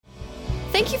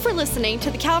Thank you for listening to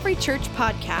the Calvary Church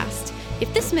podcast.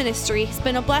 If this ministry has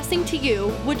been a blessing to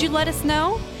you, would you let us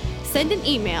know? Send an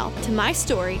email to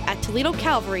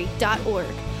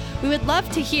mystory@toledocalvary.org. We would love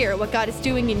to hear what God is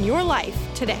doing in your life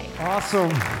today.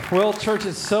 Awesome. Well, church,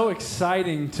 it's so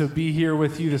exciting to be here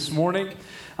with you this morning.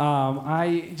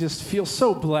 I just feel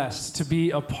so blessed to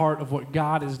be a part of what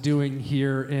God is doing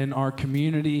here in our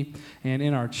community and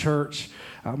in our church.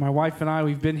 My wife and I,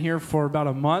 we've been here for about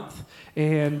a month,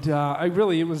 and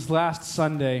it was last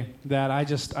Sunday that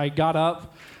I got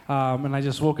up and I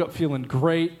just woke up feeling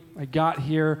great. I got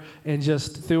here, and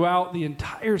just throughout the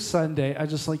entire Sunday, I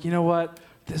just like, you know what?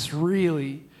 This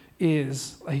really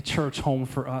is a church home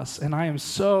for us. And I am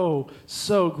so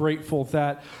grateful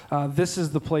that this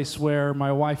is the place where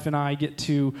my wife and I get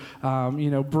to,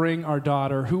 bring our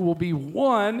daughter, who will be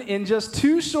 1 in just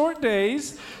 2 short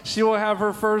days. She will have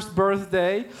her first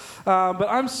birthday. But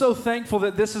I'm so thankful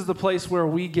that this is the place where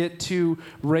we get to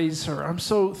raise her. I'm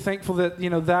so thankful that,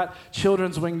 that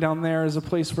children's wing down there is a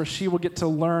place where she will get to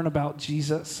learn about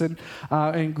Jesus and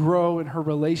grow in her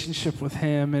relationship with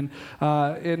him.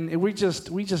 And we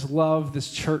just love this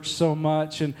church so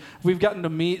much. And we've gotten to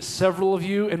meet several of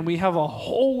you, and we have a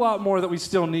whole lot more that we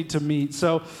still need to meet.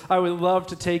 So I would love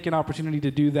to take an opportunity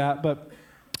to do that. But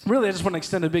really, I just want to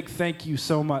extend a big thank you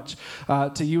so much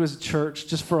to you as a church,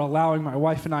 just for allowing my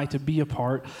wife and I to be a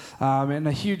part. And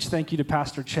a huge thank you to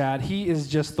Pastor Chad. He is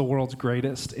just the world's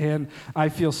greatest. And I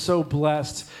feel so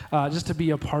blessed just to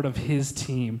be a part of his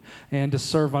team and to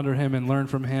serve under him and learn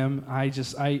from him. I'm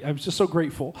just so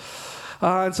grateful.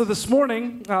 And so this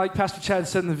morning, like Pastor Chad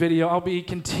said in the video, I'll be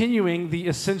continuing the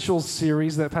Essentials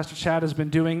series that Pastor Chad has been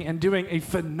doing a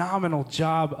phenomenal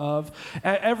job of.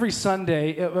 Every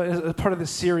Sunday, as part of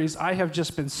this series, I have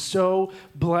just been so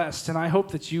blessed, and I hope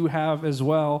that you have as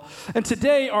well. And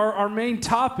today, our main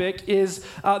topic is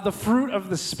the fruit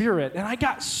of the Spirit. And I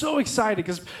got so excited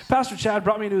because Pastor Chad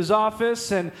brought me into his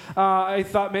office, and I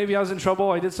thought maybe I was in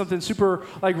trouble. I did something super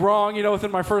wrong,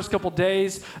 within my first couple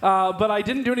days. But I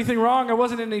didn't do anything wrong. I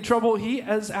wasn't in any trouble. He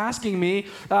is asking me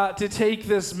to take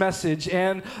this message,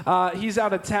 and he's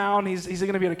out of town. He's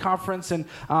going to be at a conference, and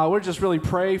we're just really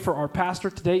pray for our pastor.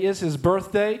 Today is his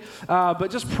birthday,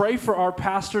 but just pray for our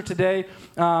pastor today,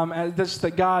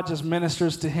 that God just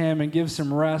ministers to him and gives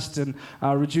him rest and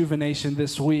rejuvenation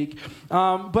this week.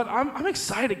 But I'm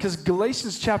excited because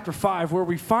Galatians chapter 5, where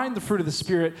we find the fruit of the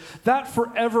Spirit, that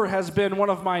forever has been one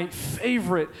of my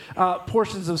favorite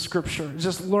portions of Scripture,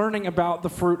 just learning about the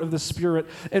fruit of the Spirit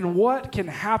and what can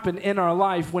happen in our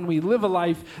life when we live a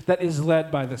life that is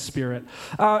led by the Spirit.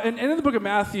 And in the book of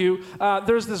Matthew,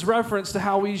 there's this reference to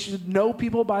how we should know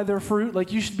people by their fruit.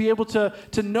 Like, you should be able to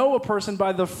know a person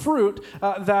by the fruit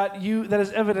that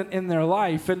is evident in their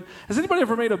life. And has anybody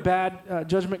ever made a bad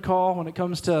judgment call when it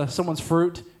comes to someone's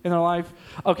fruit in their life?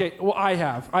 Okay, well, I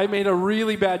have. I made a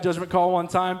really bad judgment call one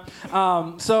time.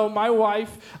 So my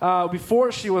wife,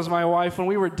 before she was my wife, when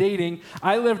we were dating,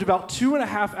 I lived about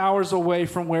 2.5 hours away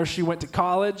from where she went to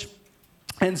college.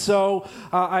 And so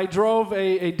I drove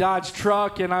a Dodge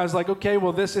truck, and I was like, okay,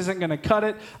 well, this isn't going to cut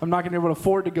it. I'm not going to be able to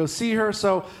afford to go see her.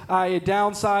 So I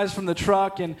downsized from the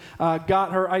truck and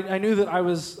got her. I knew that I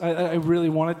really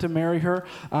wanted to marry her.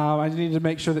 I needed to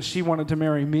make sure that she wanted to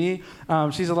marry me.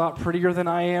 She's a lot prettier than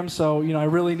I am, so I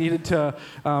really needed to.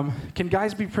 Can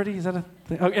guys be pretty? Is that a thing?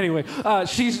 Oh, anyway,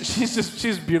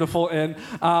 she's beautiful, and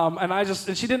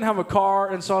she didn't have a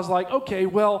car, and so I was like, okay,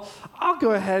 well, I'll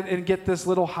go ahead and get this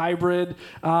little hybrid.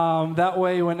 That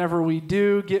way, whenever we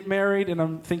do get married, and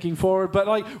I'm thinking forward, but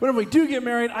whenever we do get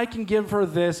married, I can give her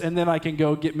this, and then I can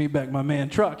go get me back my man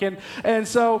truck. And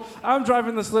so I'm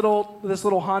driving this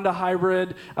little Honda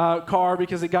hybrid car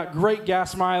because it got great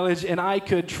gas mileage, and I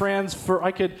could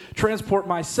transport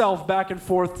myself back and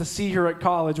forth to see her at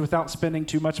college without spending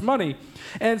too much money.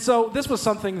 And so this was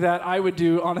something that I would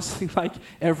do, honestly,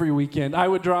 every weekend. I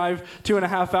would drive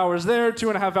 2.5 hours there,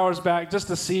 2.5 hours back, just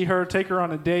to see her, take her on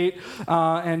a date,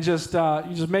 and just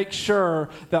make sure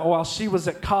that while she was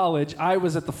at college, I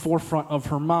was at the forefront of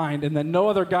her mind, and that no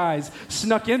other guys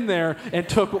snuck in there and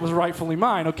took what was rightfully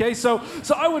mine. Okay, so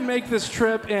I would make this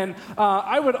trip, and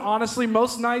I would honestly,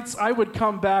 most nights, I would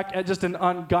come back at just an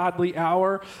ungodly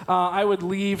hour. I would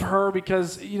leave her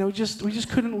because we just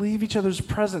couldn't leave each other's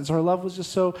presence. Our love was was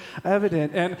just so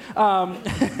evident. And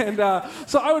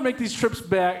so I would make these trips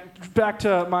back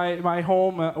to my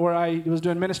home where I was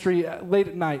doing ministry late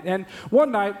at night. And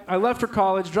one night, I left for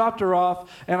college, dropped her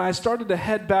off, and I started to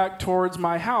head back towards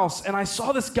my house. And I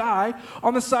saw this guy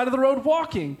on the side of the road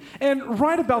walking. And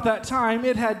right about that time,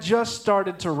 it had just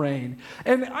started to rain.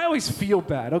 And I always feel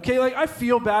bad, okay? Like, I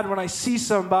feel bad when I see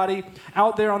somebody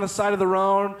out there on the side of the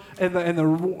road, and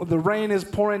the rain is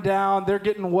pouring down, they're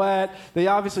getting wet, they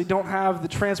obviously don't have the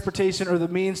transportation or the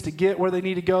means to get where they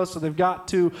need to go, so they've got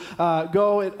to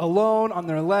go it alone on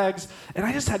their legs. And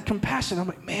I just had compassion. I'm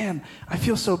like, man, I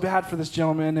feel so bad for this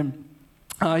gentleman. And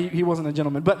he wasn't a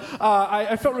gentleman, but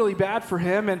I felt really bad for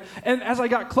him. And as I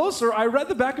got closer, I read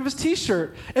the back of his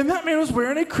T-shirt. And that man was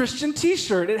wearing a Christian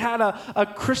T-shirt. It had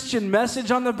a Christian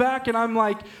message on the back. And I'm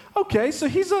like, okay, so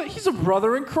he's a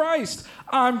brother in Christ.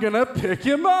 I'm going to pick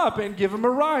him up and give him a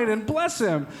ride and bless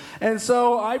him. And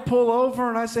so I pull over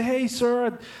and I say, hey,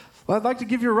 sir, I'd like to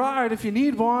give you a ride if you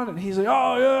need one. And he's like,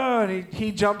 oh, yeah. And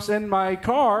he jumps in my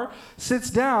car, sits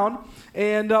down.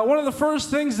 And one of the first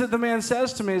things that the man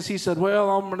says to me is he said, well,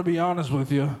 I'm going to be honest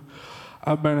with you.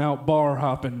 I've been out bar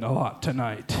hopping a lot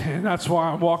tonight, and that's why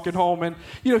I'm walking home. And,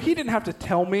 he didn't have to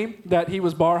tell me that he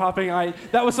was bar hopping.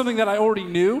 That was something that I already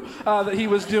knew that he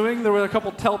was doing. There were a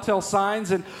couple telltale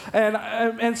signs.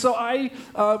 And so I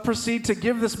proceed to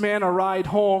give this man a ride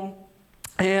home.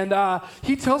 And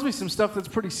he tells me some stuff that's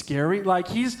pretty scary. Like,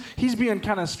 he's being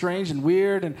kind of strange and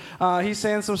weird, and he's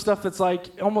saying some stuff that's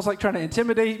almost like trying to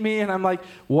intimidate me. And I'm like,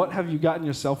 what have you gotten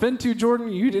yourself into,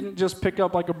 Jordan? You didn't just pick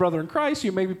up like a brother in Christ.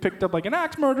 You maybe picked up like an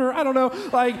axe murderer. I don't know.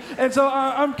 And so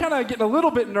I'm kind of getting a little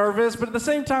bit nervous, but at the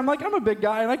same time, I'm a big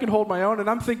guy and I can hold my own. And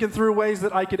I'm thinking through ways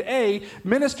that I could A,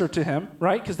 minister to him,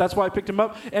 right? Because that's why I picked him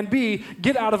up, and B,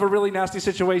 get out of a really nasty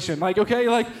situation.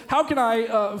 How can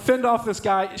I fend off this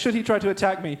guy should he try to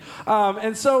attack me?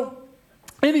 And so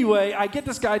anyway, I get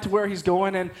this guy to where he's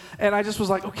going, and I just was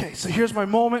like, okay, so here's my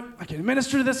moment. I can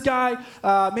minister to this guy.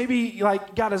 Maybe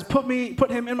God has put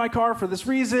him in my car for this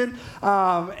reason.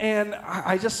 And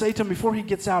I just say to him before he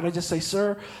gets out, I just say,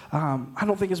 sir, I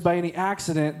don't think it's by any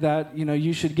accident that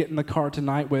you should get in the car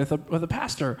tonight with a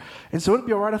pastor. And so it'd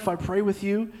be all right if I pray with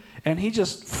you. And he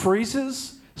just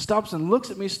freezes, stops and looks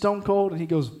at me stone cold, and he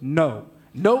goes, no,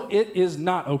 it is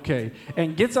not okay.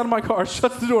 And gets out of my car,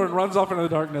 shuts the door, and runs off into the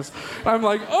darkness. I'm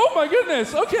like, oh my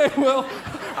goodness, okay, well,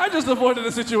 I just avoided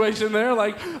the situation there.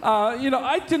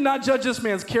 I did not judge this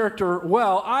man's character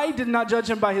well. I did not judge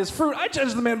him by his fruit. I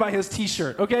judged the man by his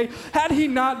T-shirt, okay? Had he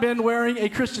not been wearing a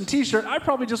Christian T-shirt, I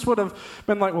probably just would have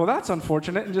been like, well, that's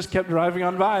unfortunate, and just kept driving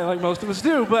on by like most of us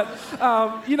do. But,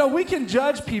 we can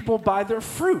judge people by their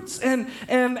fruits. And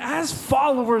as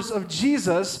followers of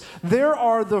Jesus, there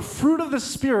are the fruit of the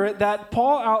Spirit that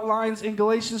Paul outlines in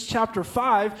Galatians chapter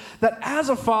 5, that as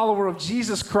a follower of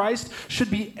Jesus Christ should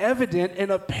be evident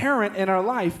and apparent in our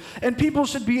life. And people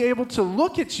should be able to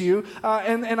look at you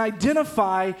and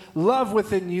identify love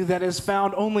within you that is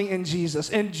found only in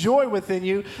Jesus, and joy within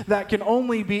you that can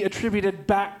only be attributed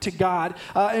back to God,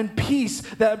 and peace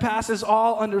that passes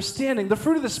all understanding. The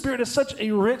fruit of the Spirit is such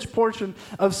a rich portion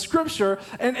of Scripture,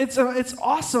 and it's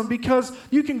awesome because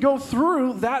you can go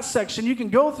through that section, you can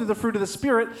go through the fruit of the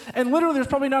Spirit, and literally there's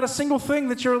probably not a single thing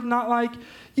that you're not like,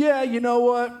 yeah, you know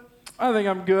what? I think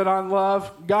I'm good on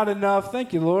love. Got enough.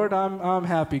 Thank you, Lord. I'm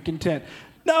happy, content.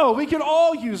 No, we can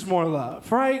all use more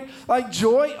love, right? Like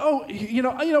joy. Oh, you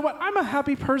know what? I'm a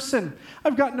happy person.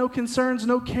 I've got no concerns,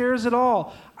 no cares at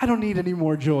all. I don't need any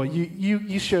more joy.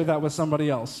 You share that with somebody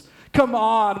else. Come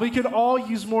on, we could all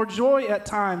use more joy at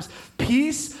times.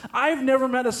 Peace, I've never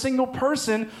met a single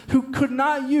person who could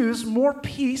not use more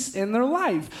peace in their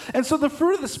life. And so the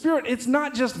fruit of the Spirit, it's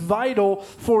not just vital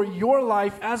for your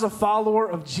life as a follower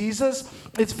of Jesus,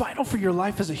 it's vital for your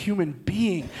life as a human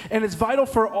being. And it's vital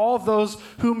for all those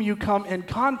whom you come in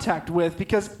contact with,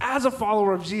 because as a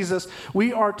follower of Jesus,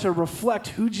 we are to reflect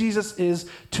who Jesus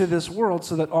is to this world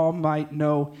so that all might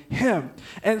know him.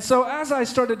 And so as I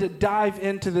started to dive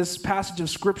into this passage of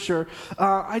Scripture,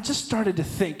 I just started to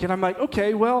think, and I'm like,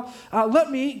 okay, well, I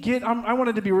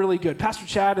wanted to be really good. Pastor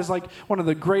Chad is like one of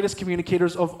the greatest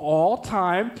communicators of all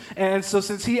time, and so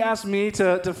since he asked me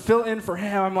to fill in for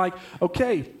him, I'm like,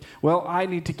 okay, well, I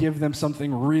need to give them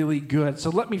something really good. So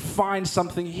let me find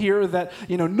something here that,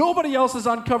 nobody else has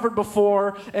uncovered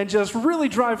before, and just really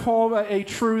drive home a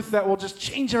truth that will just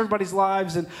change everybody's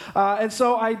lives. And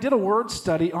so I did a word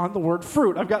study on the word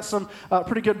fruit. I've got some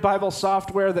pretty good Bible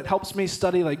software that helps me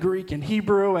study like Greek and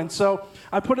Hebrew. And so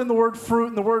I put in the word fruit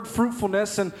and the word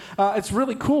fruitfulness, and it's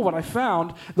really cool what I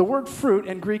found. The word fruit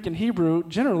in Greek and Hebrew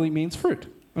generally means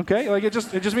fruit. Okay, like it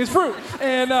just means fruit.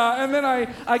 And then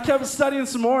I kept studying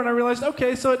some more, and I realized,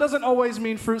 okay, so it doesn't always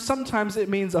mean fruit. Sometimes it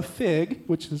means a fig,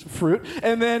 which is fruit.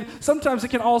 And then sometimes it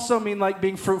can also mean like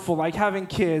being fruitful, like having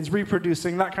kids,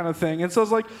 reproducing, that kind of thing. And so I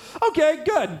was like, okay,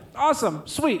 good, awesome,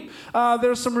 sweet.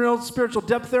 There's some real spiritual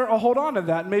depth there. I'll hold on to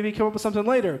that and maybe come up with something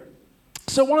later.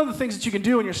 So one of the things that you can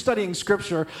do when you're studying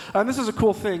Scripture, and this is a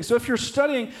cool thing, so if you're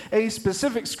studying a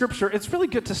specific Scripture, it's really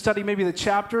good to study maybe the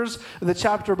chapters, the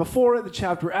chapter before it, the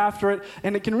chapter after it,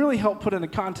 and it can really help put into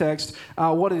context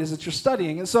what it is that you're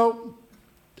studying. And so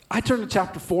I turned to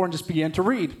chapter 4 and just began to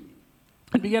read.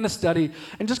 I began to study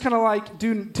and just kind of like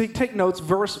take notes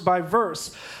verse by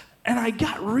verse. And I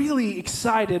got really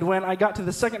excited when I got to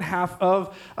the second half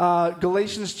of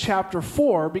Galatians chapter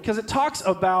 4 because it talks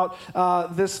about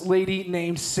this lady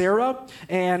named Sarah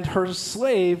and her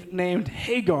slave named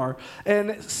Hagar.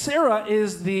 And Sarah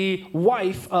is the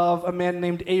wife of a man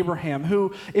named Abraham,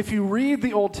 who, if you read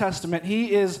the Old Testament,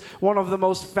 he is one of the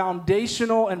most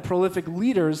foundational and prolific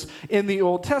leaders in the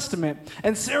Old Testament.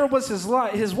 And Sarah was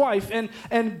his wife,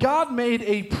 and God made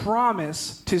a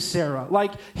promise to Sarah.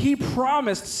 Like, he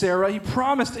promised Sarah, he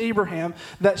promised Abraham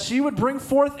that she would bring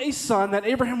forth a son, that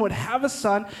Abraham would have a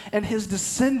son, and his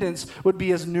descendants would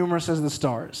be as numerous as the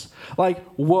stars. Like,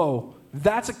 whoa.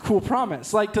 That's a cool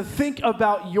promise. Like, to think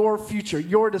about your future,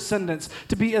 your descendants,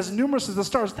 to be as numerous as the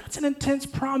stars, that's an intense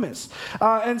promise.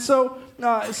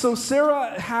 So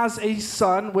Sarah has a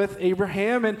son with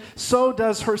Abraham, and so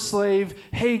does her slave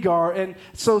Hagar. And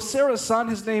so Sarah's son,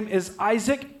 his name is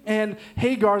Isaac, and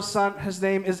Hagar's son, his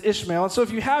name is Ishmael. And so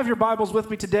if you have your Bibles with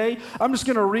me today, I'm just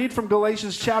going to read from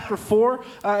Galatians chapter 4,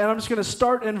 and I'm just going to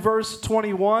start in verse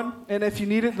 21. And if you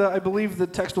need it, I believe the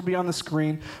text will be on the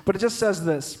screen. But it just says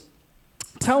this.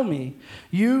 Tell me,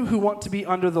 you who want to be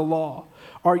under the law,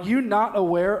 are you not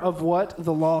aware of what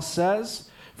the law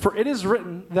says? For it is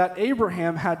written that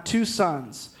Abraham had 2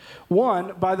 sons,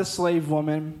 one by the slave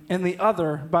woman and the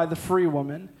other by the free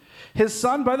woman. His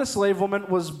son by the slave woman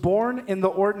was born in the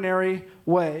ordinary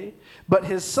way, but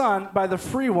his son by the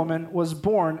free woman was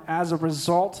born as a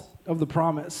result of the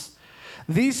promise.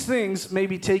 These things may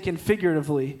be taken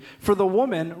figuratively, for the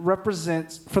women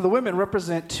represent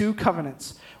 2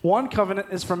 covenants. One covenant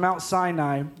is from Mount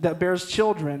Sinai that bears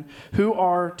children who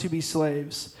are to be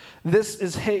slaves. This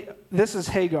is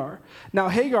Hagar. Now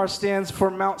Hagar stands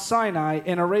for Mount Sinai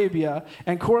in Arabia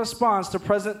and corresponds to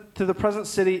the present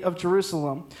city of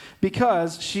Jerusalem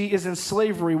because she is in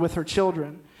slavery with her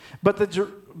children. But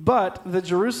the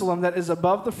Jerusalem that is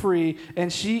above the free,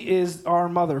 and she is our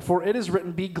mother. For it is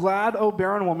written, be glad, O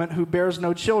barren woman who bears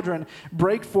no children.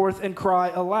 Break forth and cry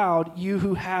aloud, you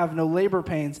who have no labor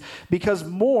pains. Because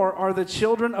more are the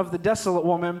children of the desolate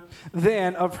woman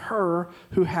than of her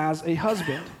who has a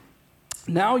husband.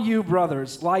 Now you,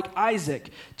 brothers, like Isaac,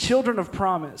 children of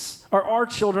promise, are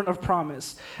children of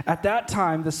promise. At that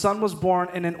time, the son was born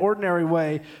in an ordinary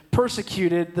way,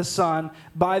 persecuted the son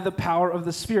by the power of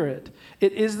the Spirit.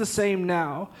 It is the same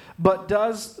now. But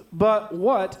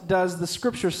what does the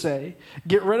Scripture say?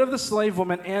 Get rid of the slave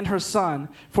woman and her son,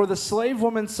 for the slave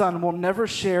woman's son will never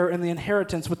share in the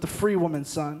inheritance with the free woman's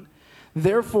son.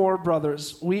 Therefore,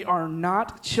 brothers, we are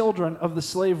not children of the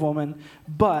slave woman,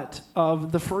 but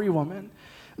of the free woman.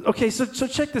 Okay, so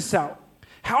check this out.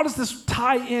 How does this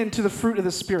tie into the fruit of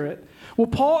the Spirit? Well,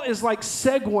 Paul is like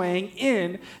segueing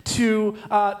into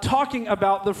talking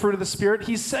about the fruit of the Spirit.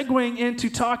 He's segueing into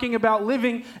talking about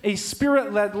living a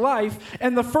Spirit-led life.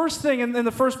 And the first thing, and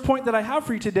the first point that I have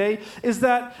for you today is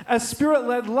that a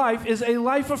Spirit-led life is a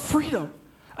life of freedom.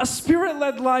 A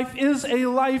Spirit-led life is a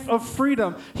life of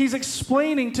freedom. He's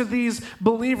explaining to these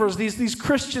believers, these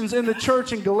Christians in the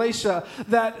church in Galatia,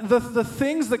 that the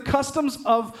things, the customs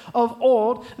of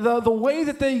old, the way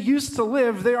that they used to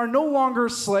live, they are no longer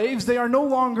slaves. They are no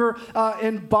longer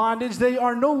in bondage. They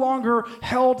are no longer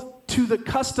held to the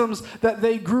customs that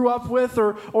they grew up with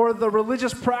or the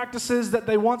religious practices that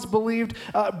they once believed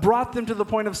brought them to the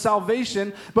point of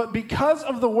salvation. But because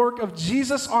of the work of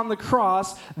Jesus on the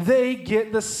cross, they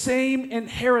get the same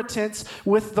inheritance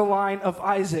with the line of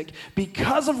Isaac.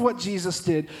 Because of what Jesus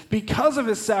did, because of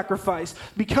his sacrifice,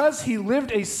 because he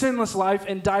lived a sinless life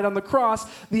and died on the cross,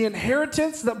 the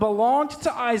inheritance that belonged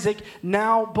to Isaac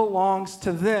now belongs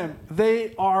to them.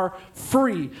 They are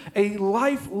free. A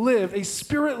life lived, a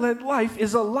Spirit-led spirit-led life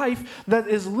is a life that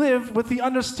is lived with the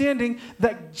understanding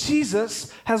that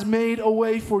Jesus has made a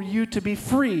way for you to be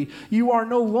free. You are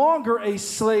no longer a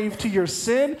slave to your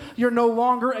sin. You're no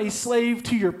longer a slave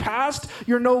to your past.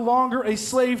 You're no longer a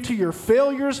slave to your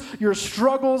failures, your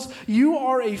struggles. You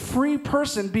are a free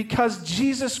person because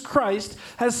Jesus Christ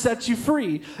has set you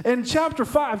free. In chapter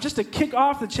 5, just to kick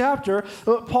off the chapter,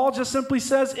 Paul just simply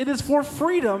says, it is for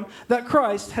freedom that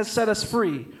Christ has set us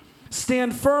free.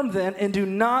 Stand firm then, and do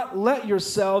not let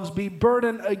yourselves be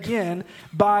burdened again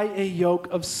by a yoke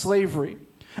of slavery.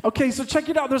 Okay, so check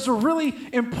it out. There's a really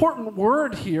important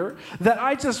word here that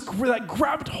that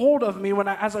grabbed hold of me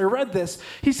as I read this.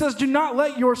 He says, do not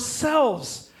let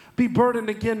yourselves be burdened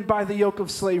again by the yoke of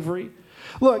slavery.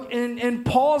 Look, in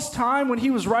Paul's time when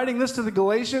he was writing this to the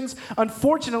Galatians,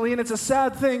 unfortunately, and it's a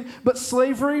sad thing, but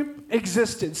slavery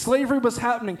existed. Slavery was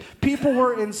happening. People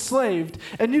were enslaved.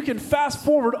 And you can fast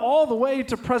forward all the way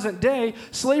to present day.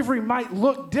 Slavery might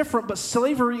look different, but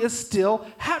slavery is still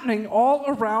happening all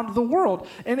around the world.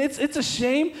 And it's a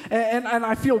shame, and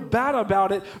I feel bad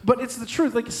about it, but it's the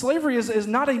truth. Like, slavery is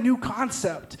not a new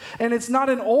concept, and it's not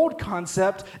an old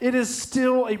concept. It is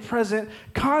still a present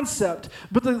concept.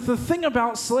 But the thing about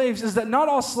slaves is that not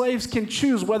all slaves can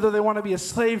choose whether they want to be a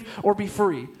slave or be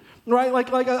free. Right?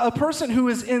 Like a person who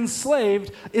is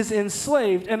enslaved,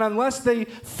 and unless they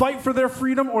fight for their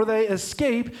freedom or they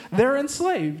escape, they're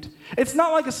enslaved. It's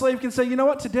not like a slave can say, you know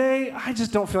what, today I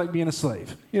just don't feel like being a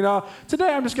slave.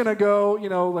 Today I'm just going to go,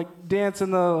 like dance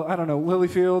in the, lily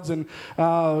fields and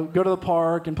go to the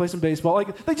park and play some baseball.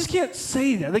 Like, they just can't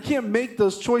say that. They can't make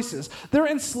those choices. They're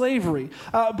in slavery.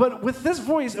 But with this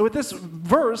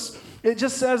verse, it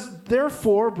just says,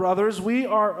 therefore, brothers, we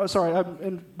are,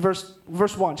 in verse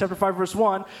 1, chapter 5, verse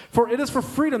 1, for it is for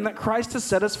freedom that Christ has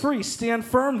set us free. Stand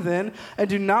firm then, and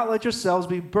do not let yourselves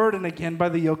be burdened again by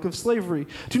the yoke of slavery.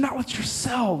 Do not let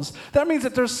yourselves. That means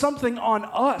that there's something on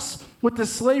us with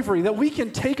this slavery, that we can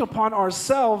take upon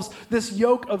ourselves this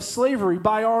yoke of slavery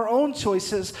by our own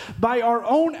choices, by our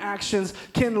own actions,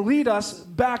 can lead us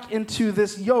back into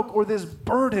this yoke or this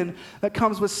burden that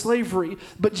comes with slavery.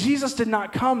 But Jesus did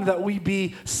not come that we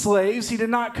be slaves. He did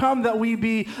not come that we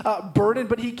be burdened,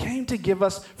 but he came to give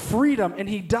us freedom, and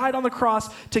he died on the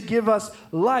cross to give us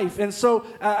life. And so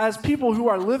as people who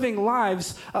are living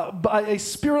lives, a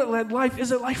spirit-led life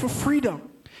is a life of freedom.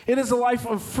 It is a life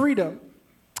of freedom.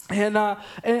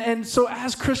 And so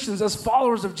as Christians, as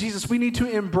followers of Jesus, we need to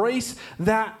embrace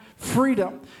that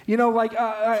freedom.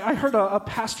 I heard a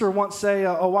pastor once say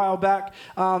a while back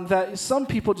that some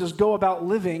people just go about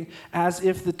living as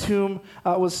if the tomb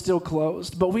was still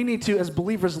closed. But we need to, as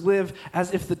believers, live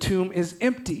as if the tomb is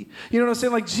empty. You know what I'm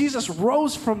saying? Like, Jesus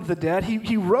rose from the dead.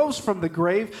 He rose from the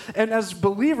grave. And as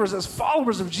believers, as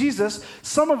followers of Jesus,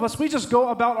 some of us, we just go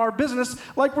about our business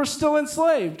like we're still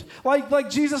enslaved.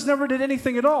 Like Jesus never did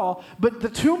anything at all. But the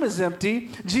tomb is empty.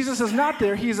 Jesus is not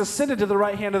there. He has ascended to the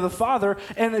right hand of the Father.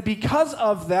 And because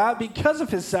of that, because of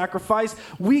his sacrifice,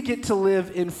 we get to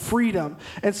live in freedom.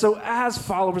 And so as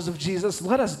followers of Jesus,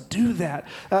 let us do that.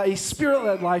 A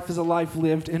spirit-led life is a life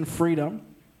lived in freedom.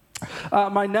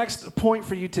 My next point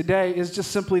for you today is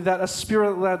just simply that a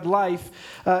spirit-led life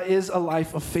is a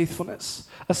life of faithfulness.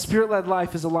 A spirit-led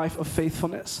life is a life of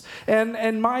faithfulness.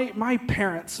 And my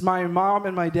parents, my mom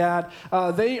and my dad,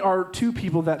 they are two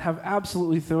people that have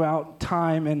absolutely throughout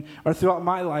time or throughout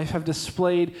my life have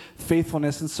displayed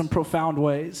faithfulness in some profound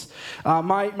ways.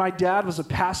 My dad was a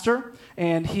pastor,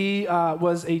 and he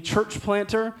was a church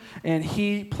planter, and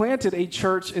he planted a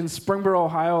church in Springboro,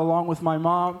 Ohio, along with my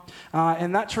mom.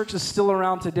 And that church is still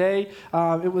around today.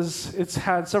 It's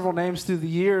had several names through the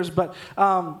years, but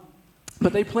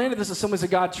they planted this Assemblies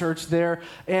of God church there.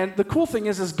 And the cool thing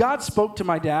is God spoke to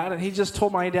my dad, and he just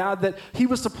told my dad that he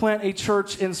was to plant a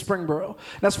church in Springboro.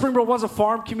 Now, Springboro was a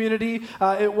farm community.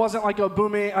 It wasn't like a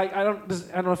booming, I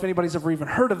don't know if anybody's ever even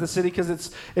heard of the city, because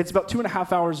it's about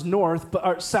 2.5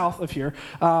 hours south of here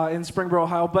in Springboro,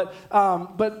 Ohio. But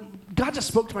God just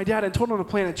spoke to my dad and told him to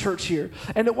plant a church here.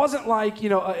 And it wasn't like,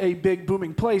 a big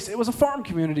booming place. It was a farm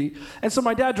community. And so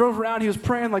my dad drove around. He was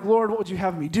praying like, Lord, what would you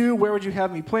have me do? Where would you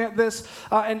have me plant this?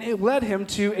 And it led him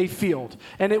to a field.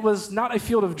 And it was not a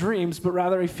field of dreams, but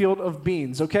rather a field of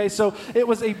beans, okay? So it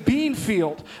was a bean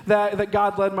field that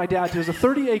God led my dad to. It was a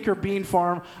 30-acre bean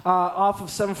farm off of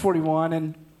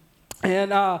 741.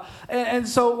 And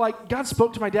so, like, God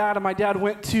spoke to my dad, and my dad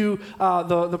went to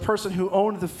the person who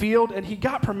owned the field, and he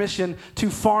got permission to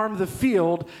farm the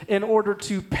field in order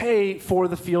to pay for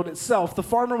the field itself. The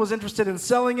farmer was interested in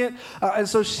selling it, and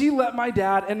so she let my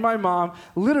dad and my mom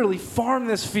literally farm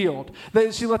this field.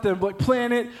 She let them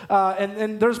plant it,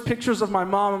 and there's pictures of my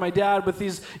mom and my dad with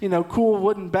these, cool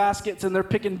wooden baskets, and they're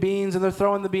picking beans, and they're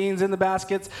throwing the beans in the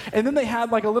baskets. And then they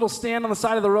had like a little stand on the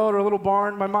side of the road or a little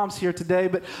barn. My mom's here today,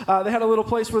 but they had a little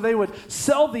place where they would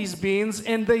sell these beans,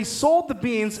 and they sold the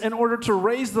beans in order to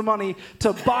raise the money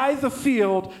to buy the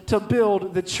field to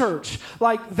build the church.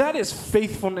 Like, that is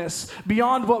faithfulness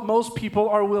beyond what most people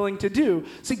are willing to do.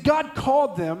 See, God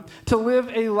called them to live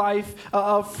a life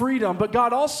of freedom, but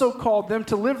God also called them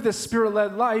to live this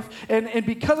Spirit-led life, and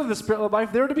because of the Spirit-led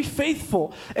life, they were to be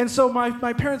faithful. And so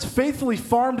my parents faithfully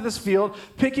farmed this field,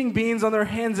 picking beans on their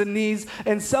hands and knees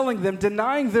and selling them,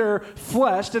 denying their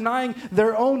flesh, denying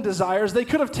their own desires. They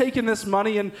could have taken this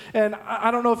money, and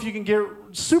I don't know if you can get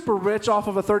super rich off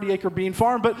of a 30-acre bean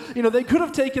farm, but they could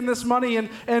have taken this money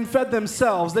and fed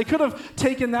themselves. They could have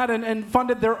taken that and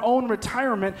funded their own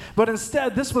retirement, but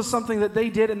instead this was something that they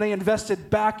did, and they invested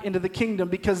back into the kingdom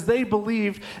because they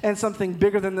believed in something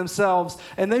bigger than themselves,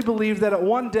 and they believed that at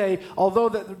one day, although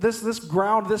that this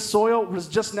ground, this soil was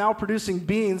just now producing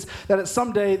beans, that at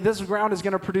someday this ground is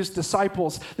going to produce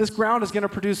disciples. This ground is going to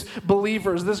produce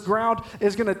believers. This ground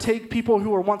is going to take people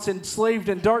who were once enslaved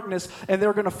in darkness, and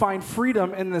they're going to find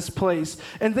freedom in this place.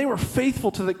 And they were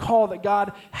faithful to the call that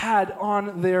God had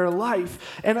on their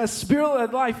life. And a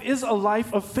Spirit-led life is a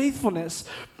life of faithfulness.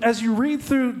 As you read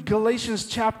through Galatians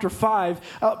chapter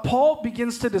 5, Paul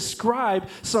begins to describe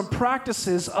some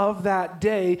practices of that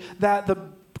day that the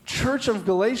church of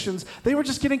Galatians, they were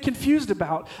just getting confused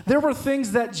about. There were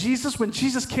things that when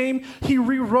Jesus came, he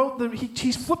rewrote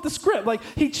he flipped the script. Like,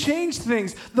 he changed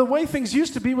things. The way things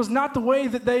used to be was not the way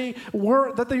that they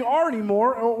are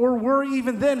anymore, or were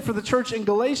even then for the church in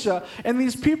Galatia. And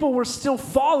these people were still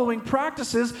following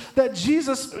practices that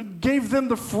Jesus gave them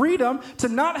the freedom to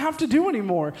not have to do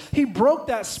anymore. He broke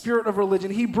that spirit of religion.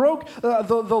 He broke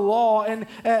the law,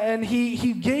 and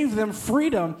he gave them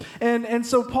freedom. And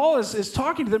so Paul is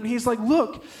talking to them. He's like,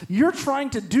 look, you're trying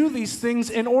to do these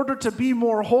things in order to be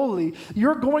more holy.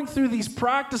 You're going through these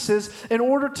practices in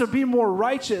order to be more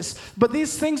righteous. But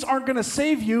these things aren't going to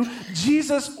save you.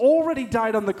 Jesus already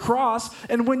died on the cross.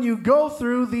 And when you go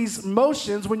through these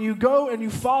motions, when you go and you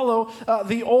follow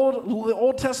the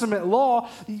Old Testament law,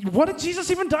 what did Jesus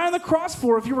even die on the cross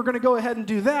for if you were going to go ahead and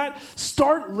do that?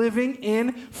 Start living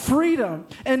in freedom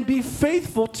and be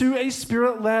faithful to a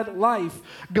Spirit-led life.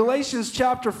 Galatians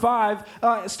chapter 5,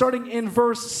 starting in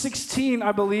verse 16,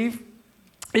 I believe,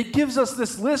 it gives us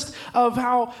this list of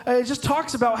how, it just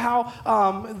talks about how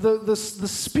the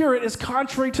Spirit is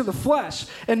contrary to the flesh.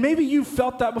 And maybe you've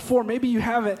felt that before, maybe you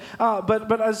haven't.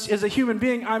 But as a human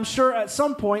being, I'm sure at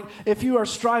some point, if you are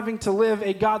striving to live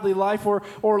a godly life or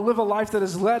live a life that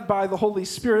is led by the Holy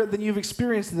Spirit, then you've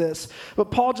experienced this.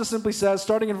 But Paul just simply says,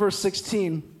 starting in verse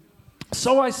 16,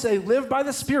 "So I say, live by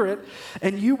the Spirit,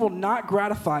 and you will not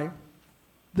gratify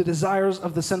the desires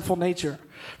of the sinful nature.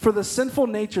 For the sinful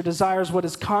nature desires what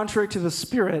is contrary to the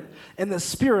Spirit, and the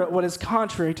Spirit what is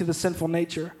contrary to the sinful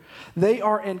nature. They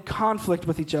are in conflict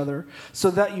with each other,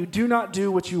 so that you do not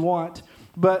do what you want.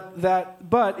 But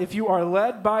if you are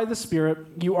led by the Spirit,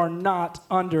 you are not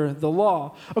under the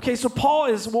law." Okay, so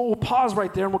we'll pause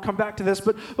right there and we'll come back to this,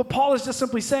 but Paul is just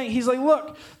simply saying, he's like,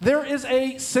 look, there is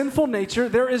a sinful nature,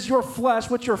 there is your flesh,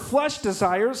 what your flesh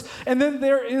desires, and then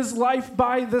there is life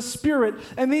by the Spirit,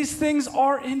 and these things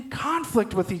are in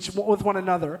conflict with one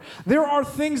another. There are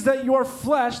things that your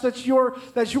flesh, that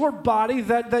your body,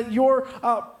 that your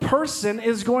person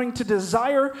is going to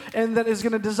desire, and that is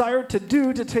going to desire to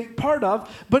do, to take part of,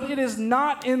 but it is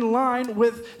not in line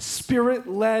with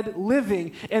Spirit-led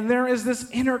living. And there is this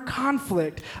inner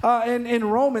conflict. In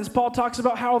Romans, Paul talks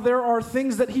about how there are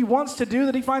things that he wants to do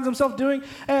that he finds himself doing,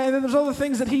 and then there's other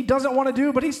things that he doesn't want to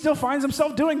do, but he still finds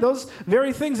himself doing those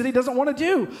very things that he doesn't want to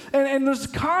do. And there's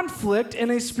conflict in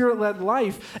a Spirit-led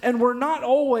life. And we're not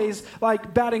always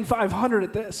like batting 500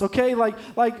 at this, okay? Like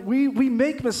we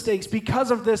make mistakes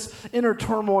because of this inner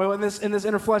turmoil and this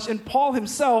inner flesh. And Paul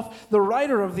himself, the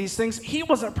writer of these things, he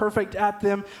wasn't perfect at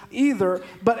them either,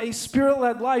 but a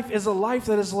Spirit-led life is a life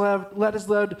that is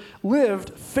lived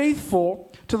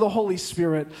faithful to the Holy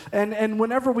Spirit. And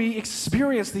whenever we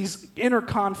experience these inner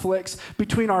conflicts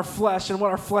between our flesh and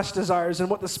what our flesh desires and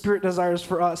what the Spirit desires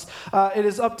for us, it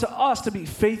is up to us to be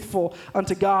faithful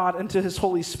unto God and to His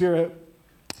Holy Spirit.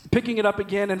 Picking it up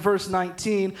again in verse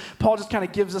 19, Paul just kind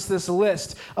of gives us this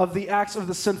list of the acts of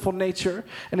the sinful nature.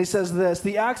 And he says this: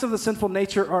 the acts of the sinful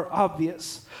nature are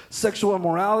obvious: sexual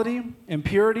immorality,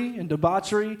 impurity and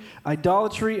debauchery,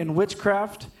 idolatry and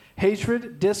witchcraft,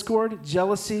 hatred, discord,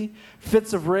 jealousy,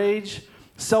 fits of rage,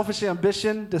 selfish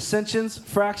ambition, dissensions,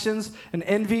 fractions, and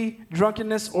envy,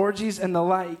 drunkenness, orgies, and the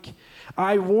like.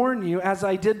 I warn you, as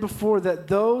I did before, that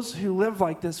those who live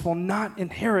like this will not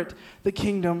inherit the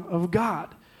kingdom of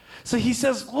God. So he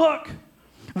says, look,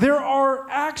 there are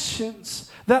actions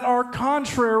that are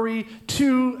contrary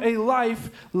to a life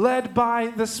led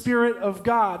by the Spirit of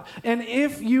God. And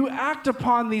if you act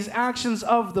upon these actions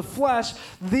of the flesh,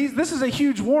 this is a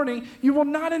huge warning: you will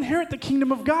not inherit the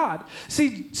kingdom of God.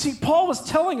 See, Paul was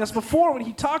telling us before, when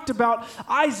he talked about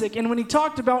Isaac and when he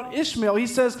talked about Ishmael, he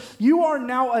says, you are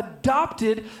now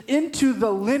adopted into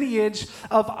the lineage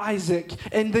of Isaac.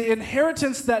 And the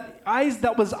inheritance that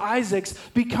was Isaac's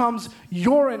becomes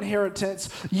your inheritance.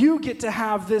 You get to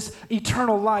have this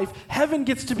eternal life. Heaven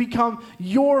gets to become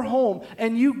your home,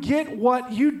 and you get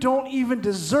what you don't even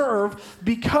deserve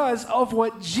because of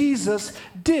what Jesus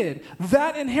did.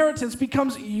 That inheritance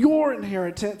becomes your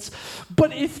inheritance.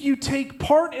 But if you take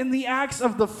part in the acts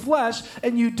of the flesh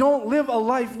and you don't live a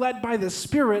life led by the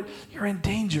Spirit, you're in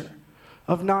danger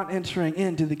of not entering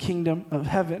into the kingdom of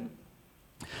heaven.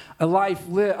 A life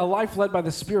led by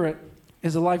the Spirit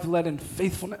is a life led in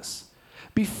faithfulness.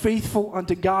 Be faithful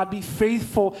unto God. Be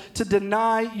faithful to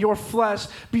deny your flesh.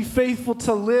 Be faithful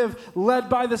to live led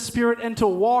by the Spirit and to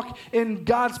walk in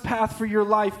God's path for your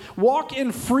life. Walk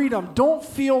in freedom. Don't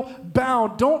feel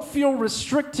bound. Don't feel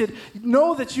restricted.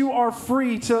 Know that you are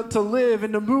free to live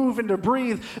and to move and to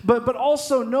breathe, but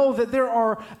also know that there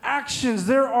are actions,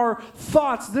 there are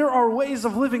thoughts, there are ways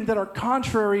of living that are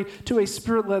contrary to a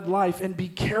Spirit-led life, and be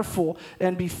careful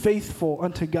and be faithful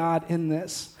unto God in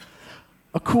this.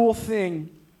 A cool thing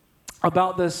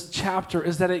about this chapter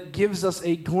is that it gives us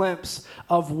a glimpse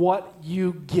of what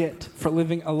you get for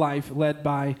living a life led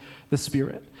by the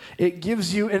Spirit. It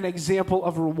gives you an example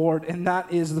of reward, and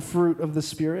that is the fruit of the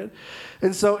Spirit.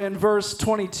 And so in verse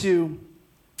 22,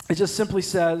 it just simply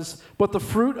says, but the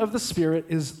fruit of the Spirit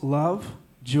is love,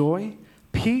 joy,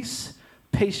 peace,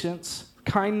 patience,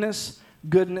 kindness,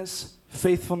 goodness,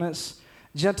 faithfulness,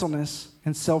 gentleness,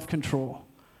 and self-control.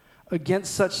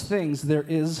 Against such things there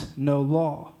is no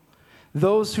law.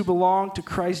 Those who belong to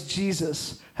Christ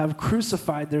Jesus have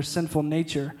crucified their sinful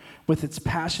nature with its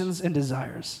passions and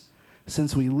desires.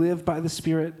 Since we live by the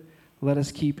Spirit, let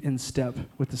us keep in step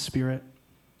with the Spirit.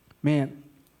 Man,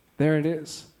 there it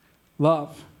is.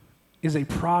 Love is a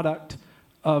product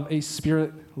of a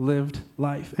Spirit-lived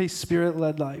life, a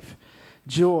Spirit-led life.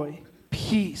 Joy,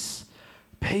 peace,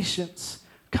 patience,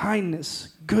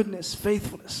 kindness, goodness,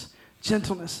 faithfulness,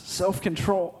 gentleness,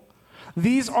 self-control.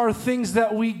 These are things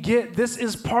that we get. This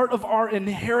is part of our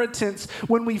inheritance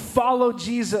when we follow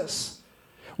Jesus.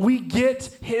 We get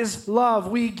his love.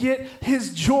 We get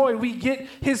his joy. We get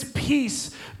his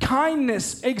peace.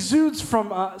 Kindness exudes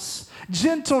from us.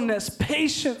 Gentleness,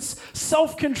 patience,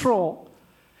 self-control.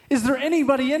 Is there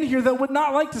anybody in here that would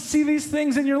not like to see these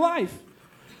things in your life?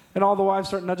 And all the wives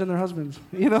start nudging their husbands.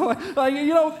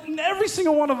 Every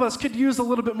single one of us could use a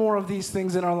little bit more of these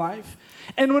things in our life.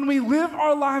 And when we live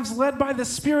our lives led by the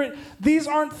Spirit, these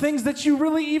aren't things that you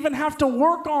really even have to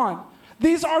work on.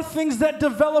 These are things that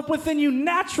develop within you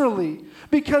naturally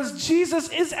because Jesus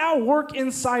is at work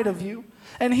inside of you,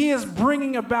 and he is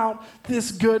bringing about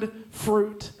this good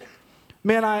fruit.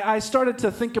 Man, I started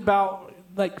to think about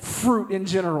fruit in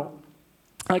general.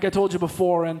 Like I told you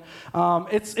before, and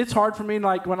it's hard for me.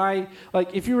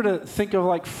 If you were to think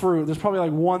of fruit, there's probably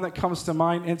one that comes to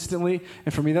mind instantly,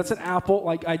 and for me that's an apple.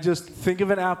 I just think of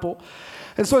an apple,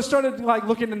 and so I started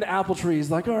looking into apple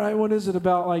trees. All right, what is it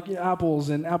about apples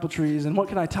and apple trees, and what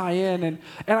can I tie in? And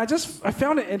I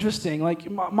found it interesting.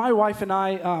 My wife and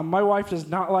I, my wife does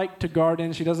not like to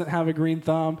garden. She doesn't have a green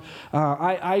thumb.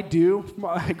 I do.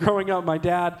 Growing up, my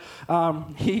dad,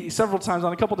 he several times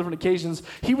on a couple different occasions,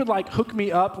 he would hook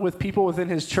me up with people within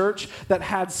his church that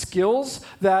had skills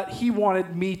that he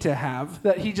wanted me to have.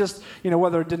 That he just,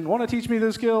 whether didn't want to teach me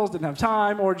those skills, didn't have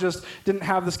time, or just didn't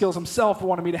have the skills himself, but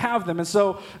wanted me to have them. And so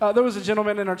there was a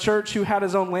gentleman in our church who had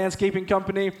his own landscaping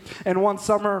company, and one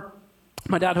summer,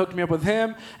 my dad hooked me up with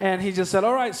him, and he just said,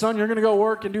 all right, son, you're going to go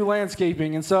work and do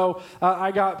landscaping. And so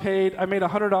I got paid. I made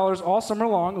 $100 all summer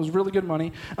long. It was really good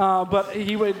money. But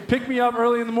he would pick me up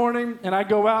early in the morning, and I'd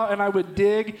go out, and I would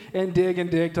dig and dig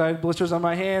and dig till I had blisters on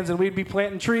my hands, and we'd be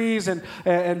planting trees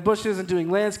and bushes and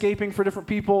doing landscaping for different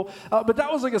people. But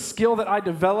that was a skill that I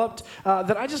developed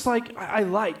that I just I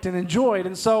liked and enjoyed.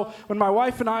 And so when my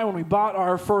wife and I, when we bought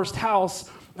our first house,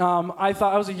 I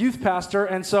thought I was a youth pastor,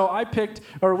 and so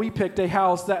we picked a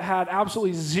house that had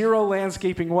absolutely zero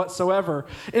landscaping whatsoever.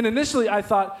 And initially I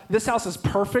thought this house is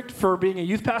perfect for being a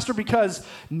youth pastor because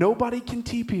nobody can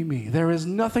teepee me. There is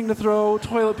nothing to throw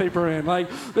toilet paper in. Like,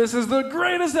 this is the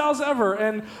greatest house ever.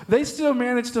 And they still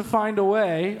managed to find a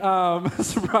way,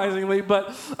 surprisingly.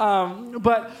 But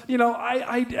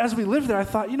I as we lived there, I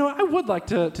thought, I would like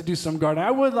to do some gardening.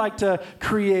 I would like to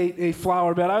create a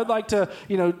flower bed. I would like to,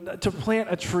 to plant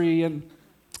a tree. And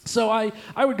so I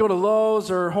would go to Lowe's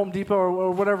or Home Depot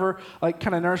or whatever, like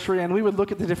kind of nursery, and we would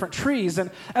look at the different trees. And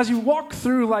as you walk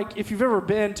through, like if you've ever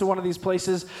been to one of these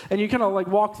places and you kind of like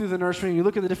walk through the nursery and you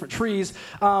look at the different trees,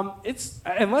 it's,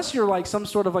 unless you're like some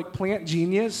sort of like plant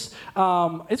genius,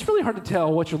 it's really hard to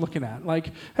tell what you're looking at. Like,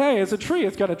 hey, it's a tree.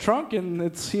 It's got a trunk and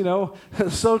it's,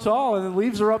 so tall and the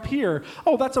leaves are up here.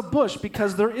 Oh, that's a bush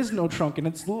because there is no trunk and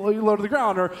it's low to the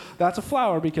ground. Or that's a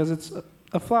flower because it's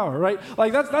a flower, right?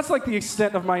 Like that's like the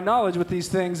extent of my knowledge with these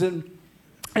things. And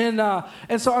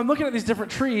so I'm looking at these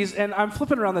different trees, and I'm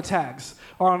flipping around the tags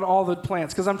on all the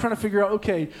plants because I'm trying to figure out,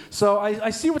 okay, so I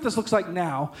see what this looks like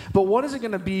now, but what is it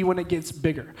going to be when it gets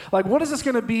bigger? Like, what is this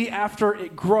going to be after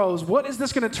it grows? What is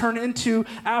this going to turn into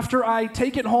after I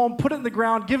take it home, put it in the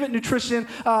ground, give it nutrition,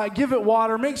 give it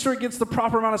water, make sure it gets the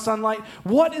proper amount of sunlight?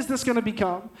 What is this going to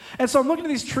become? And so I'm looking at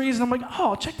these trees, and I'm like,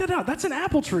 oh, check that out. That's an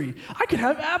apple tree. I could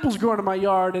have apples growing in my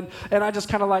yard. And I just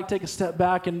kind of like take a step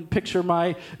back and picture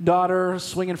my daughter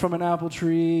swinging from an apple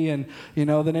tree, and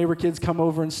the neighbor kids come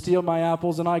over and steal my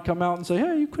apples, and I come out and say,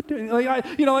 hey, you quit doing it.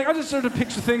 I just sort of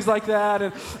picture things like that,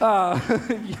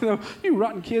 and you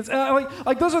rotten kids.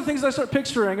 Like those are things I start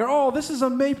picturing. Or, oh, this is a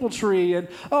maple tree, and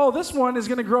oh, this one is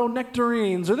going to grow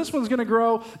nectarines, or this one's going to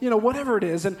grow whatever it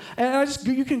is, and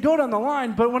you can go down the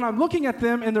line. But when I'm looking at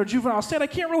them in their juvenile state, I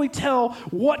can't really tell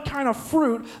what kind of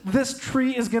fruit this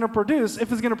tree is going to produce,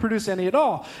 if it's going to produce any at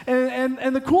all.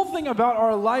 And the cool thing about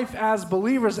our life as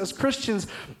believers, as Christians,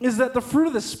 is that the fruit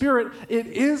of the Spirit, it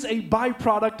is a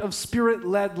byproduct of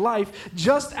Spirit-led life,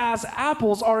 just as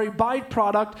apples are a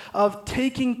byproduct of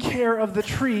taking care of the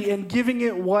tree and giving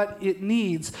it what it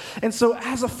needs. And so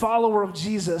as a follower of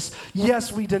Jesus,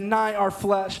 yes, we deny our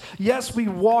flesh. Yes, we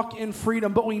walk in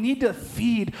freedom, but we need to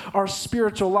feed our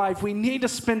spiritual life. We need to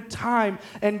spend time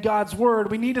in God's Word.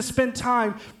 We need to spend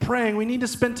time praying. We need to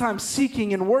spend time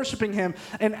seeking and worshiping Him.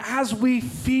 And as we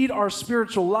feed our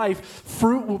spiritual life,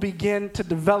 fruit will begin to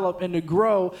develop and to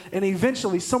grow, and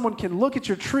eventually someone can look at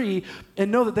your tree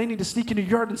and know that they need to sneak into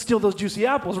your yard and steal those juicy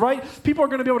apples, right? People are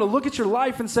going to be able to look at your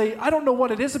life and say, I don't know what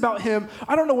it is about him,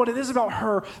 I don't know what it is about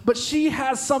her, but she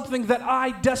has something that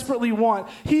I desperately want.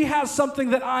 He has something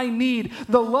that I need.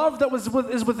 The love that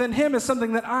is within him is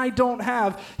something that I don't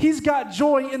have. He's got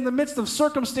joy in the midst of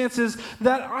circumstances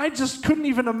that I just couldn't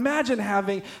even imagine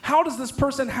having. How does this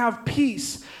person have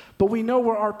peace? But we know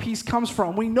where our peace comes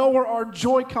from. We know where our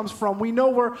joy comes from. We know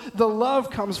where the love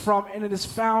comes from, and it is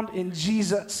found in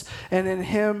Jesus and in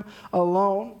Him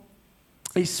alone.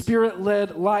 A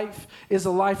Spirit-led life is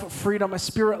a life of freedom. A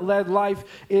Spirit-led life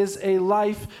is a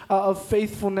life of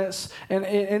faithfulness. And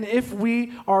if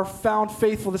we are found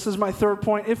faithful, this is my third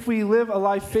point, if we live a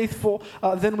life faithful,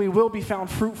 then we will be found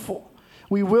fruitful.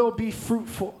 We will be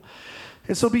fruitful.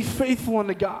 And so be faithful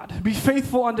unto God. Be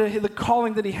faithful unto the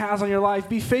calling that He has on your life.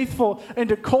 Be faithful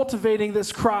into cultivating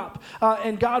this crop.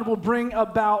 And God will bring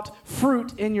about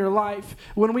fruit in your life.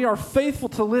 When we are faithful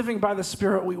to living by the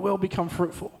Spirit, we will become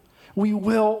fruitful. We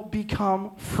will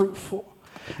become fruitful.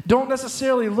 Don't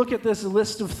necessarily look at this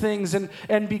list of things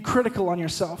and be critical on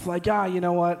yourself. Like, you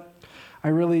know what? I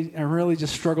really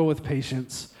just struggle with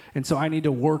patience. And so I need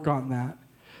to work on that.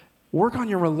 Work on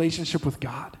your relationship with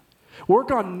God.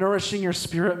 Work on nourishing your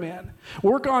spirit, man.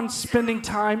 Work on spending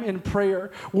time in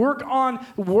prayer. Work on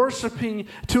worshiping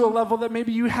to a level that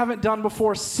maybe you haven't done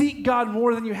before. Seek God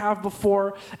more than you have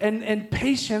before. And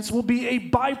patience will be a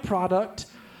byproduct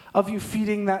of you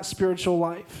feeding that spiritual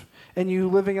life and you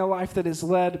living a life that is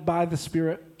led by the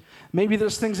Spirit. Maybe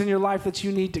there's things in your life that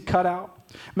you need to cut out.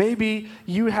 Maybe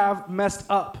you have messed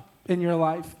up in your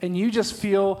life and you just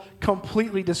feel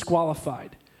completely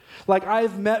disqualified. Like,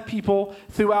 I've met people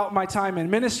throughout my time in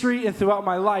ministry and throughout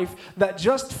my life that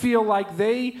just feel like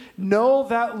they know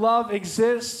that love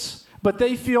exists, but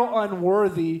they feel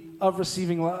unworthy of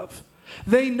receiving love.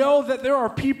 They know that there are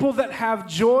people that have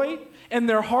joy in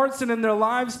their hearts and in their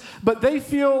lives, but they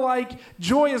feel like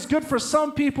joy is good for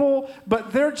some people,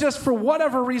 but they're just, for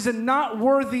whatever reason, not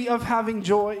worthy of having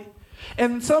joy.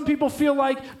 And some people feel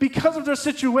like because of their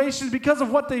situations, because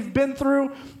of what they've been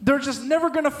through, they're just never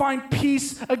going to find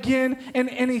peace again in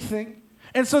anything.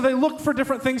 And so they look for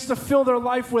different things to fill their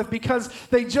life with because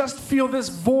they just feel this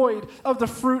void of the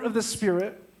fruit of the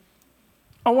Spirit.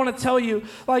 I want to tell you,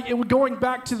 going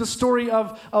back to the story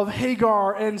of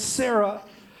Hagar and Sarah.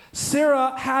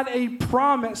 Sarah had a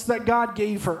promise that God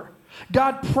gave her.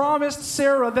 God promised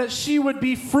Sarah that she would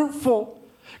be fruitful.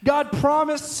 God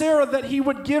promised Sarah that he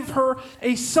would give her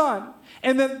a son.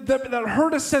 And that her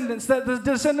descendants, that the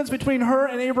descendants between her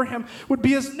and Abraham would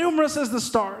be as numerous as the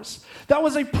stars. That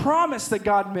was a promise that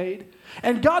God made.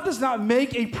 And God does not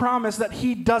make a promise that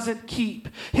he doesn't keep.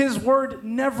 His word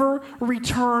never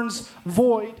returns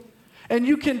void. And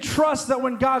you can trust that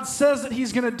when God says that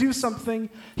he's going to do something,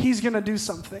 he's going to do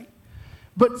something.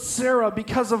 But Sarah,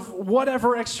 because of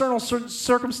whatever external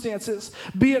circumstances,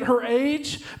 be it her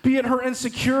age, be it her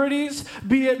insecurities,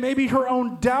 be it maybe her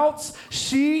own doubts,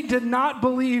 she did not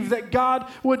believe that God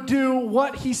would do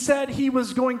what he said he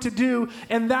was going to do,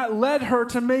 and that led her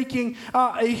to making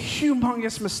a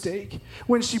humongous mistake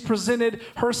when she presented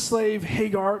her slave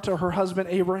Hagar to her husband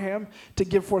Abraham to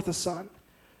give forth a son.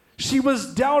 She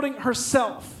was doubting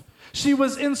herself. She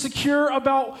was insecure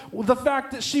about the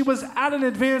fact that she was at an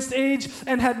advanced age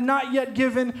and had not yet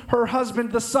given her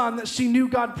husband the son that she knew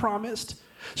God promised.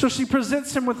 So she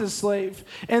presents him with his slave,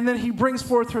 and then he brings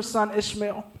forth her son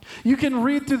Ishmael. You can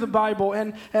read through the Bible,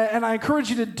 and I encourage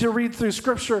you to read through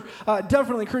Scripture.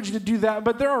 Definitely encourage you to do that.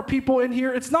 But there are people in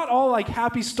here, it's not all like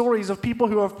happy stories of people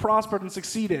who have prospered and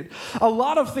succeeded. A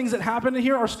lot of things that happen in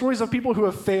here are stories of people who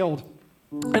have failed.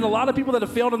 And a lot of people that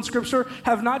have failed in Scripture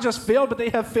have not just failed, but they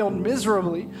have failed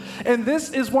miserably. And this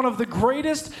is one of the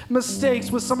greatest mistakes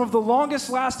with some of the longest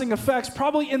lasting effects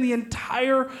probably in the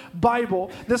entire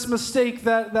Bible. This mistake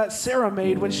that Sarah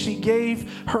made when she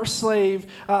gave her slave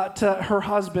to her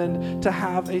husband to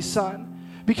have a son.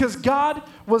 Because God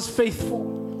was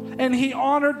faithful. And he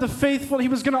honored the faithful. He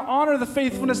was going to honor the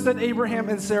faithfulness that Abraham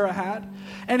and Sarah had.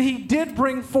 And he did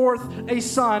bring forth a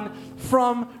son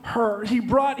from her. He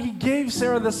gave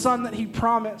Sarah the son that he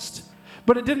promised.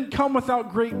 But it didn't come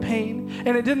without great pain.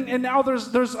 And now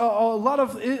there's a lot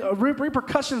of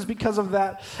repercussions because of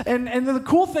that. And the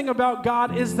cool thing about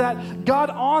God is that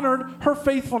God honored her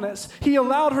faithfulness. He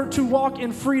allowed her to walk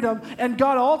in freedom, and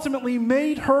God ultimately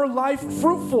made her life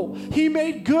fruitful. He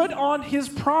made good on his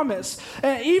promise,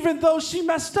 even though she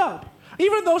messed up.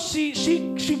 Even though she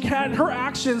had her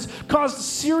actions caused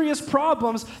serious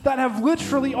problems that have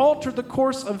literally altered the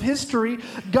course of history,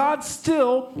 God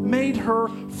still made her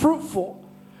fruitful.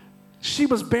 She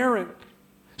was barren.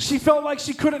 She felt like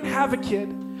she couldn't have a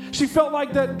kid. She felt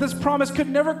like that this promise could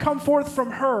never come forth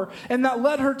from her, and that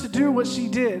led her to do what she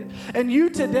did. And you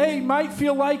today might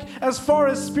feel like, as far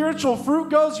as spiritual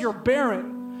fruit goes, you're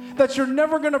barren. That you're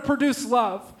never going to produce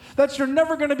love, that you're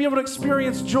never going to be able to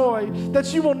experience joy,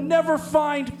 that you will never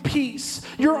find peace.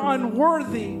 You're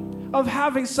unworthy of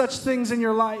having such things in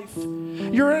your life.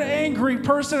 You're an angry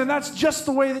person, and that's just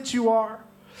the way that you are.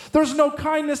 There's no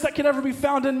kindness that can ever be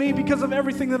found in me because of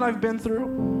everything that I've been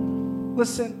through.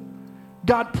 Listen,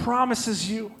 God promises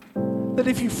you that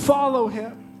if you follow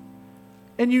him,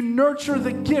 and you nurture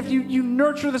the gift, you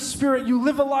nurture the Spirit, you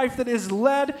live a life that is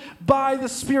led by the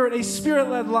Spirit, a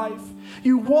Spirit-led life.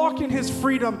 You walk in his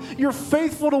freedom. You're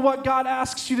faithful to what God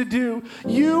asks you to do.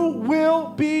 You will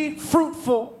be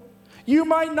fruitful. You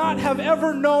might not have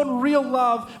ever known real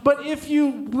love, but if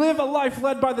you live a life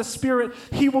led by the Spirit,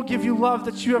 he will give you love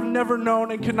that you have never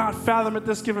known and could not fathom at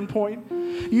this given point.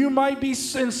 You might be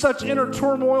in such inner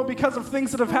turmoil because of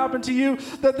things that have happened to you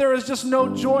that there is just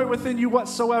no joy within you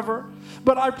whatsoever.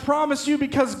 But I promise you,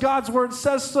 because God's word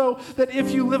says so, that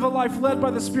if you live a life led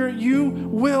by the Spirit, you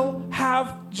will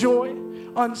have joy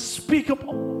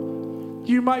unspeakable.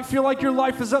 You might feel like your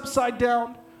life is upside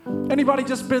down. Anybody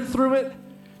just been through it?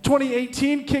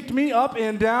 2018 kicked me up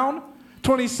and down.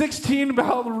 2016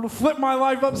 about flipped my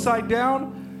life upside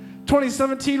down.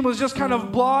 2017 was just kind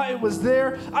of blah. It was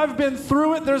there. I've been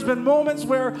through it. There's been moments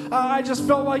where I just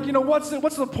felt like, what's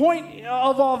the point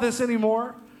of all this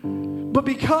anymore? But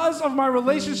because of my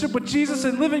relationship with Jesus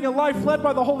and living a life led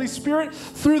by the Holy Spirit,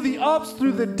 through the ups,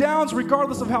 through the downs,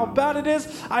 regardless of how bad it is,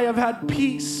 I have had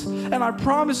peace. And I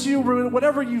promise you,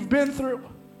 whatever you've been through,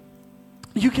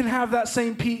 you can have that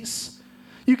same peace.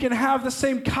 You can have the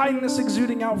same kindness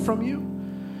exuding out from you.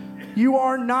 You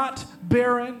are not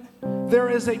barren. There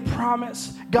is a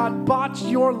promise. God bought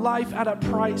your life at a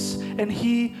price, and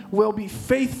he will be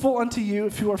faithful unto you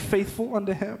if you are faithful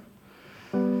unto him.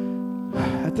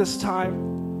 At this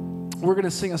time, we're going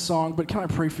to sing a song, but can I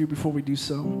pray for you before we do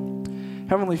so?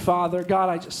 Heavenly Father, God,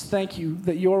 I just thank you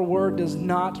that your word does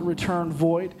not return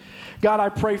void. God, I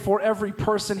pray for every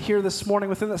person here this morning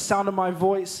within the sound of my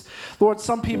voice. Lord,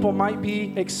 some people might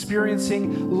be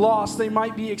experiencing loss. They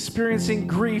might be experiencing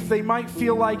grief. They might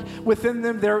feel like within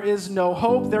them there is no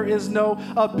hope. There is no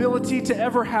ability to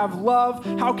ever have love.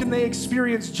 How can they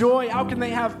experience joy? How can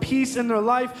they have peace in their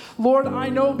life? Lord, I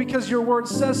know because your word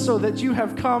says so that you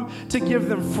have come to give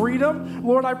them freedom.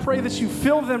 Lord, I pray that you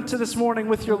fill them to this morning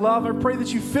with your love. I pray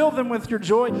that you fill them with your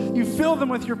joy. You fill them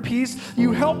with your peace.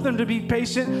 You help them to be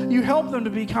patient. You help them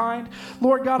to be kind.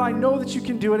 Lord God, I know that you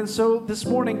can do it. And so this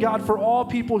morning, God, for all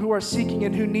people who are seeking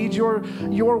and who need your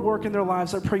work in their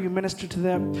lives, I pray you minister to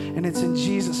them. And it's in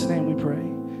Jesus' name we pray.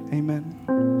 Amen.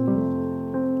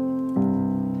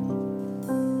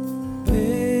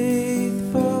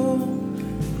 Faithful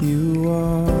you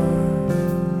are.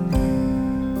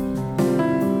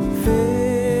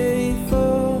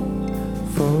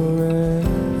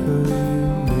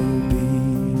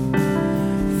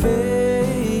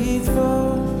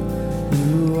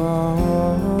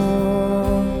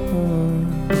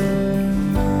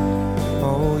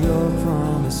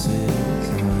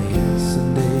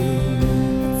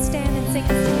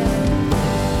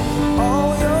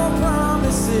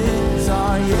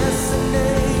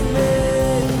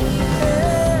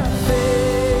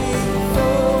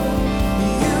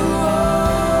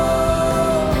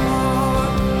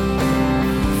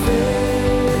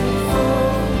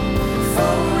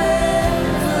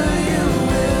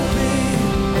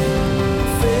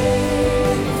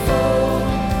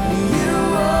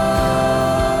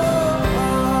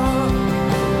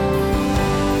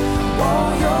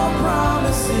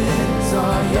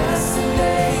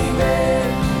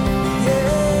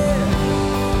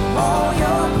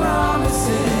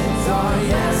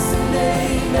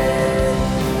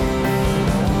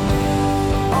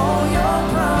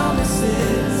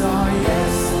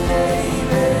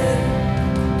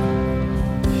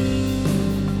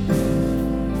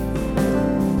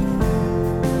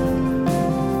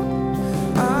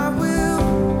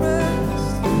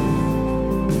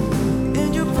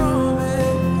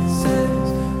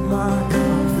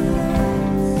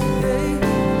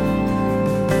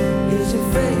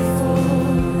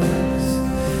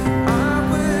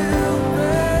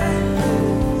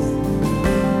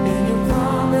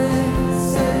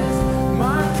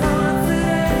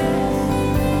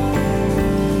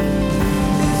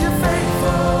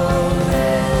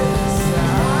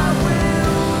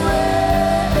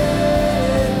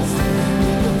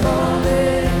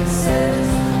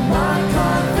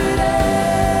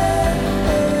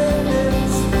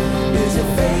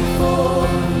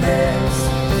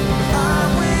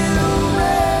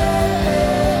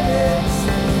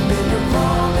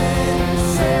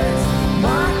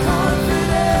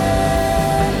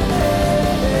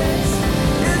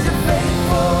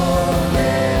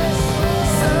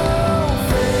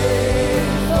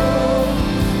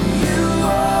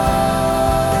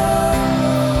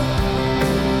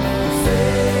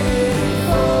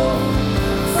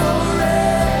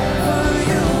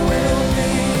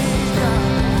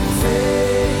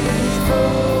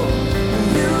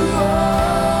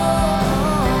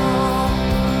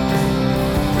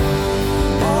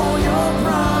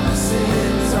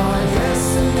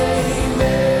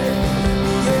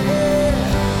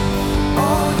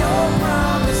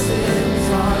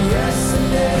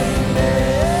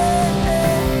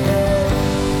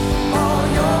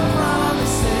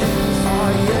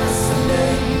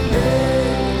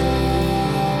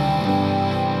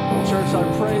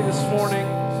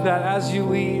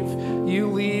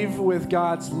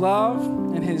 God's love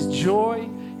and his joy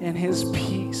and his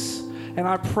peace. And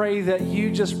I pray that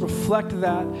you just reflect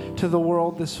that to the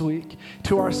world this week,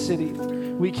 to our city.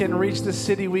 We can reach the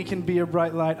city. We can be a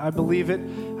bright light. I believe it.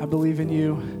 I believe in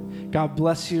you. God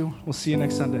bless you. We'll see you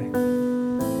next Sunday.